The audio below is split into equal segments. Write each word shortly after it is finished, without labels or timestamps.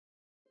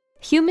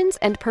Humans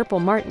and purple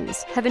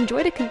martins have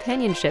enjoyed a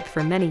companionship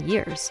for many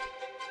years.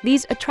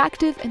 These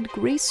attractive and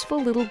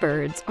graceful little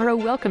birds are a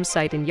welcome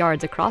sight in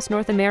yards across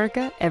North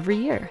America every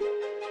year.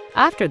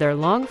 After their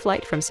long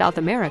flight from South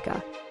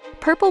America,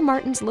 purple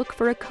martins look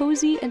for a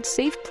cozy and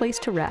safe place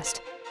to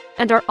rest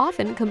and are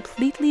often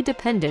completely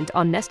dependent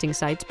on nesting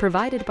sites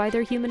provided by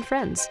their human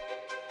friends.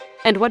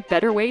 And what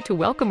better way to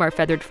welcome our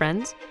feathered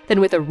friends than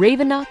with a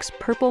Ravenox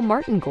Purple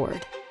Martin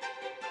Gourd?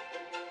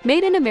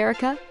 Made in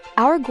America,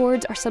 our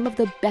gourds are some of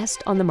the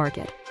best on the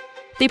market.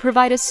 They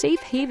provide a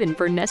safe haven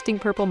for nesting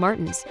purple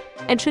martins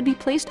and should be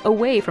placed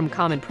away from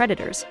common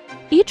predators.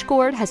 Each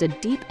gourd has a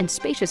deep and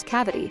spacious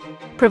cavity,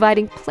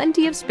 providing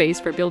plenty of space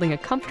for building a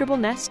comfortable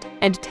nest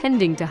and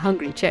tending to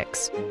hungry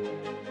chicks.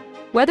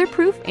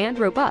 Weatherproof and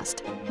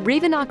robust,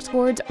 Ravenox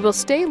gourds will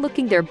stay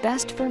looking their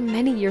best for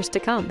many years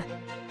to come.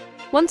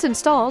 Once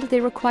installed,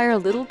 they require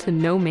little to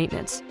no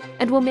maintenance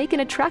and will make an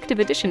attractive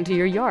addition to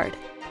your yard.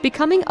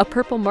 Becoming a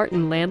purple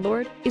martin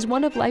landlord is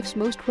one of life's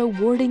most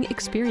rewarding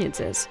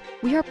experiences.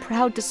 We are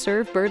proud to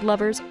serve bird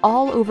lovers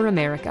all over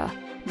America.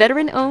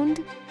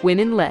 Veteran-owned,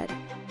 women-led.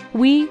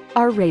 We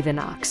are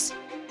Ravenox.